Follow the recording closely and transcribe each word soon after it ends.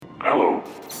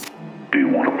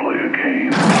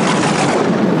game.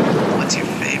 What's your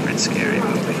favorite scary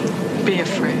movie? Be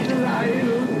afraid.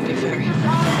 Be very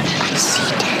afraid. See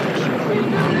dead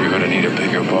people. You're gonna need a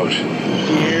bigger boat.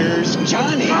 Here's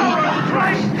Johnny. The power of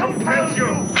Christ compels you!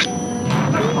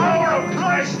 The power of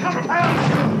Christ compels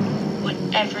you!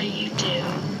 Whatever you do,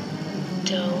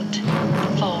 don't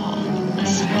fall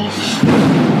asleep.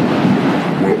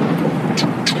 Welcome to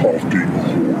Talking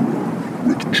Horror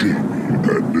with Jamie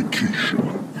and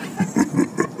Nikisha.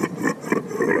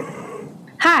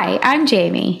 Hi, I'm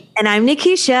Jamie. And I'm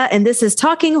Nikisha, and this is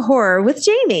Talking Horror with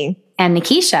Jamie. And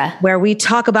Nikisha. Where we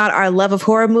talk about our love of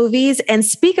horror movies and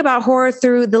speak about horror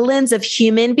through the lens of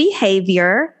human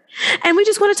behavior. And we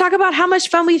just want to talk about how much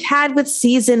fun we've had with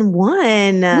season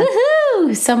 1.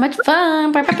 Woohoo! So much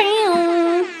fun.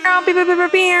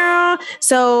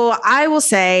 So I will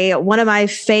say one of my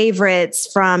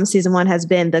favorites from season 1 has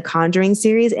been the Conjuring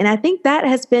series. And I think that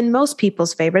has been most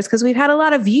people's favorites because we've had a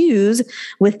lot of views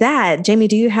with that. Jamie,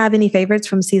 do you have any favorites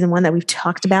from season 1 that we've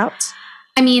talked about?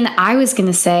 I mean, I was going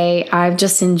to say I've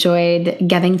just enjoyed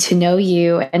getting to know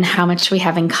you and how much we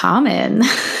have in common.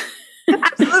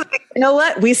 Absolutely. You know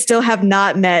what? We still have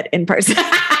not met in person.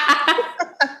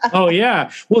 Oh,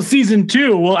 yeah. Well, season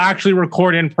 2, we'll actually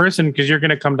record in person because you're going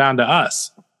to come down to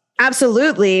us.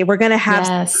 Absolutely. We're going to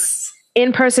have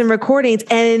in-person recordings,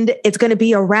 and it's going to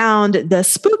be around the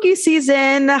spooky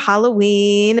season,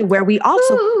 Halloween, where we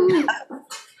also have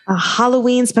a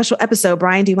Halloween special episode.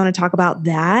 Brian, do you want to talk about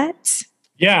that?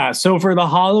 Yeah. So for the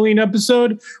Halloween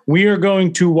episode, we are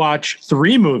going to watch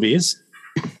 3 movies.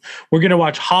 We're going to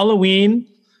watch Halloween,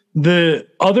 the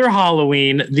other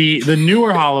Halloween, the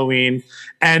newer Halloween,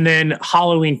 and then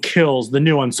Halloween Kills, the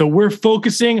new one. So we're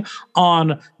focusing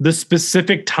on the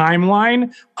specific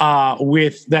timeline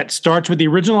with that starts with the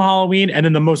original Halloween and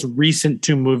then the most recent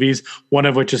 2 movies, one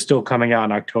of which is still coming out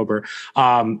in October.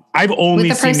 I've only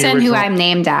with the seen person who I'm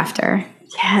named after.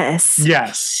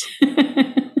 Yes.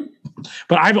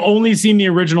 But I've only seen the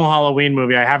original Halloween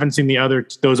movie. I haven't seen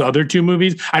those other 2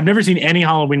 movies. I've never seen any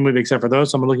Halloween movie except for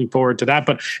those, so I'm looking forward to that.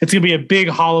 But it's going to be a big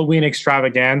Halloween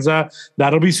extravaganza.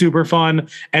 That'll be super fun.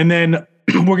 And then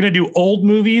we're going to do old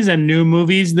movies and new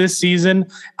movies this season.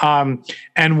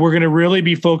 And we're going to really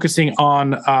be focusing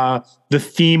on the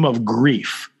theme of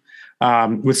grief.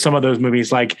 With some of those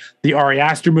movies, like the Ari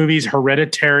Aster movies,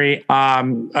 Hereditary.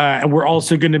 And we're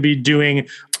also going to be doing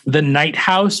The Night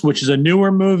House, which is a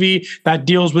newer movie that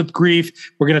deals with grief.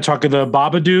 We're going to talk to the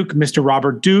Babadook, Mr.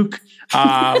 Robert Duke.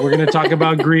 We're going to talk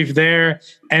about grief there.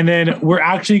 And then we're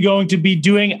actually going to be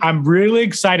doing, I'm really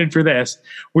excited for this.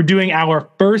 We're doing our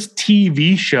first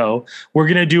TV show. We're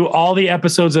going to do all the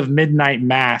episodes of Midnight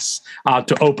Mass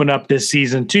to open up this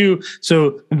season 2.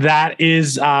 So that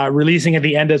is releasing at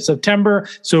the end of September.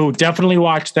 So definitely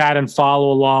watch that and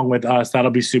follow along with us.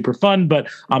 That'll be super fun. But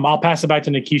I'll pass it back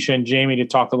to Nikisha and Jamie to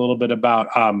talk a little bit about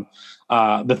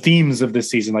the themes of this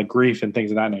season, like grief and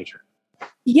things of that nature.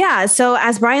 Yeah. So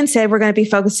as Brian said, we're going to be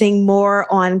focusing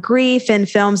more on grief and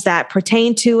films that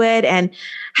pertain to it. And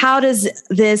how does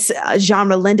this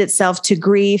genre lend itself to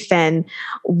grief? And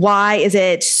why is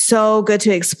it so good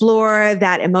to explore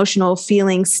that emotional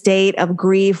feeling state of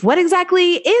grief? What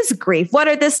exactly is grief? What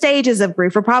are the stages of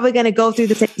grief? We're probably going to go through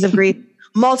the stages of grief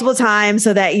multiple times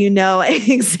so that you know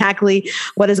exactly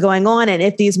what is going on and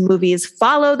if these movies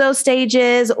follow those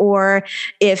stages or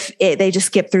if they just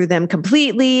skip through them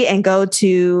completely and go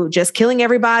to just killing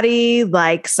everybody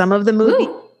like some of the movies.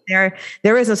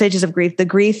 There is no stages of grief. The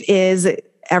grief is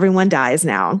everyone dies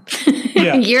now.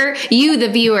 Yeah. You, the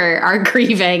viewer, are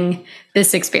grieving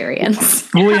this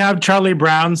experience. We have Charlie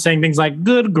Brown saying things like,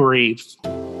 good grief.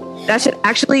 That should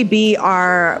actually be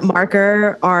our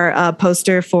marker, our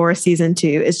poster for season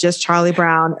 2. It's just Charlie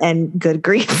Brown and good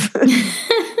grief.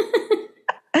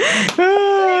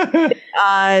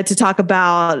 To talk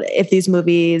about if these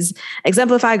movies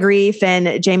exemplify grief.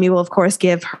 And Jamie will, of course,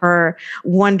 give her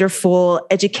wonderful,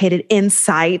 educated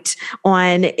insight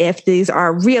on if these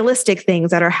are realistic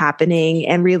things that are happening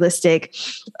and realistic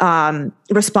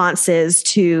responses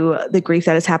to the grief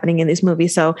that is happening in these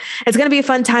movies. So it's going to be a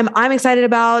fun time. I'm excited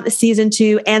about season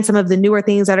 2 and some of the newer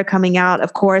things that are coming out.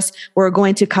 Of course, we're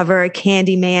going to cover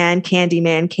Candyman,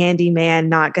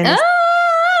 not going to...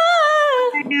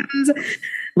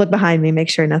 Look behind me, make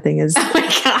sure nothing is... Oh my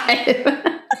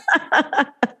God.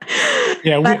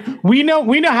 Yeah, we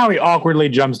know how he awkwardly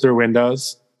jumps through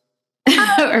windows.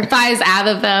 Or flies out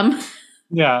of them.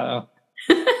 Yeah.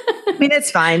 I mean,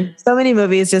 it's fine. So many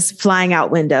movies just flying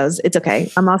out windows. It's okay.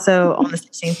 I'm also on the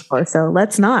 16th floor, so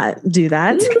let's not do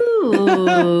that.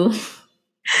 Ooh.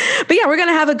 But yeah, we're going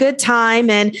to have a good time.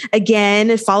 And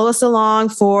again, follow us along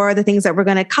for the things that we're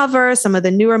going to cover, some of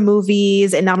the newer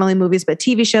movies, and not only movies, but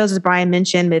TV shows, as Brian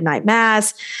mentioned, Midnight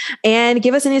Mass. And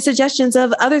give us any suggestions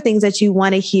of other things that you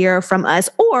want to hear from us.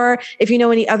 Or if you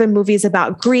know any other movies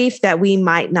about grief that we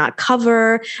might not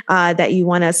cover, that you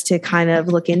want us to kind of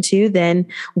look into, then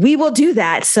we will do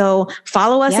that. So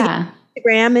follow us. Yeah.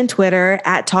 Instagram and Twitter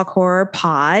at Talk Horror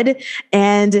Pod,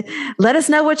 and let us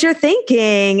know what you're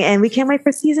thinking. And we can't wait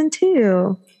for season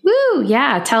 2. Woo!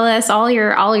 Yeah, tell us all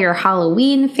your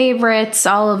Halloween favorites,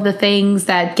 all of the things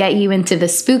that get you into the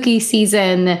spooky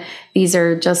season. These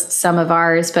are just some of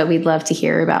ours, but we'd love to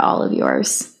hear about all of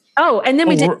yours. Oh, and then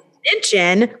we didn't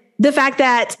mention the fact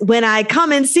that when I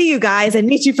come and see you guys and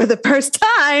meet you for the first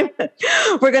time,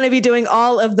 we're going to be doing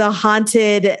all of the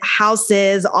haunted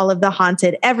houses, all of the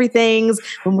haunted everythings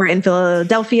when we're in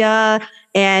Philadelphia.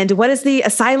 And what is the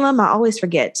asylum? I always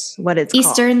forget what it's called.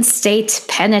 Eastern State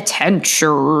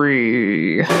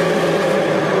Penitentiary.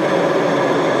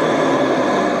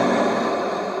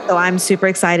 So I'm super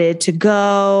excited to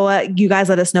go. You guys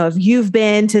let us know if you've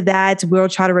been to that. We'll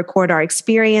try to record our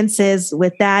experiences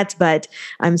with that, but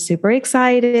I'm super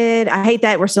excited. I hate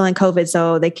that we're still in COVID,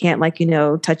 so they can't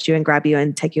touch you and grab you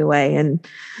and take you away and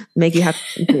make you have to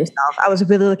think for yourself. I was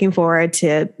really looking forward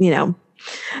to,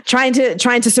 trying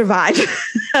to survive.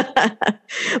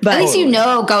 But at least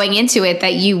going into it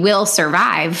that you will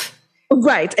survive.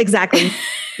 Right, exactly.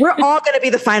 We're all going to be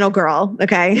the final girl,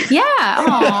 okay? Yeah.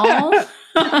 Aww.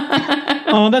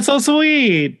 Oh, that's so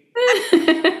sweet.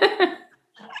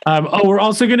 We're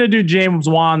also going to do James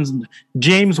Wan's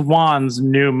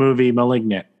new movie,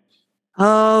 Malignant.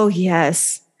 Oh,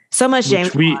 yes. So much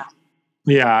James Wan.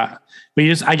 Yeah.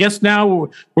 I guess now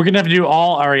we're going to have to do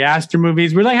all Ari Aster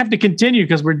movies. We have to continue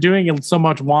because we're doing so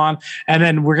much Wan. And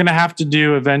then we're going to have to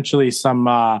do eventually some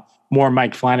more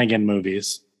Mike Flanagan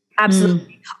movies.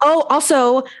 Absolutely. Oh,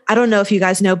 also, I don't know if you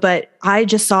guys know, but I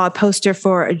just saw a poster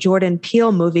for a Jordan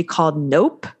Peele movie called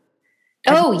Nope.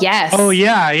 Oh, yes. Oh,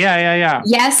 yeah.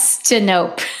 Yes to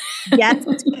Nope. Yes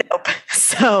to Nope.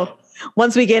 So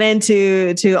once we get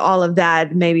into all of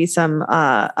that, maybe some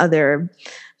other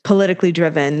politically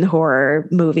driven horror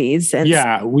movies. And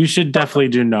yeah, we should definitely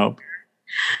do Nope.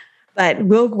 But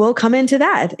we'll come into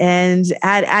that and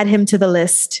add him to the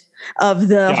list of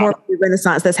the horror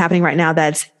renaissance that's happening right now.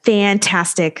 That's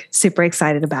fantastic. Super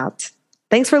excited about.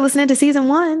 Thanks for listening to season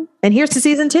 1. And here's to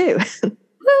season 2.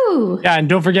 Woo. Yeah. And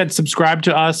don't forget, subscribe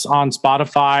to us on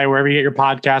Spotify, wherever you get your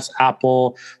podcasts,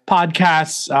 Apple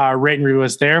Podcasts, rate and review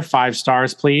us there. 5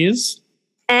 stars, please.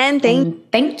 And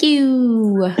thank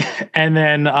you. And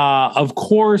then, of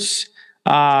course,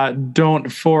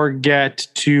 don't forget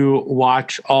to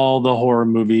watch all the horror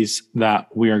movies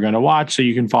that we are going to watch so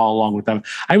you can follow along with them.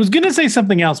 I was going to say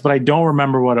something else, but I don't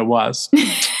remember what it was.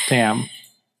 Damn.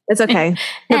 It's okay.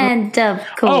 And of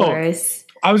course.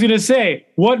 I was going to say,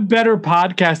 what better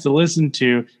podcast to listen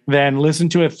to than listen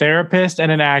to a therapist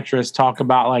and an actress talk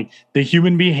about the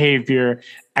human behavior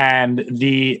and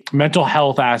the mental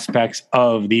health aspects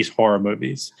of these horror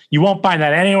movies. You won't find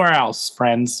that anywhere else,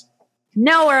 friends.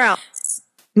 Nowhere else.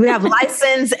 We have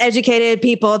licensed, educated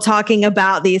people talking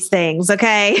about these things,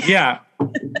 okay? Yeah.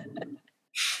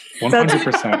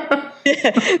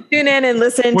 100%. Tune in and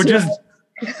listen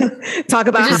talk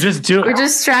about we're just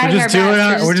trying our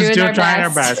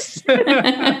best.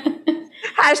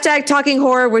 Hashtag talking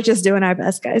horror. We're just doing our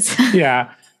best, guys.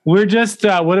 Yeah. We're just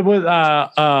we're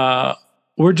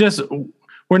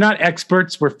not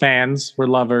experts, we're fans, we're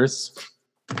lovers.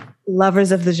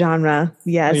 Lovers of the genre.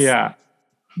 Yes. Yeah.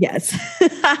 Yes.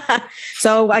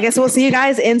 So I guess we'll see you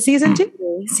guys in season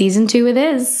 2. Season 2 it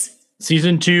is.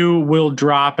 Season 2 will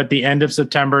drop at the end of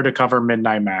September to cover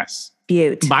Midnight Mass.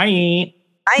 Beaut. Bye.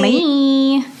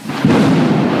 Bye.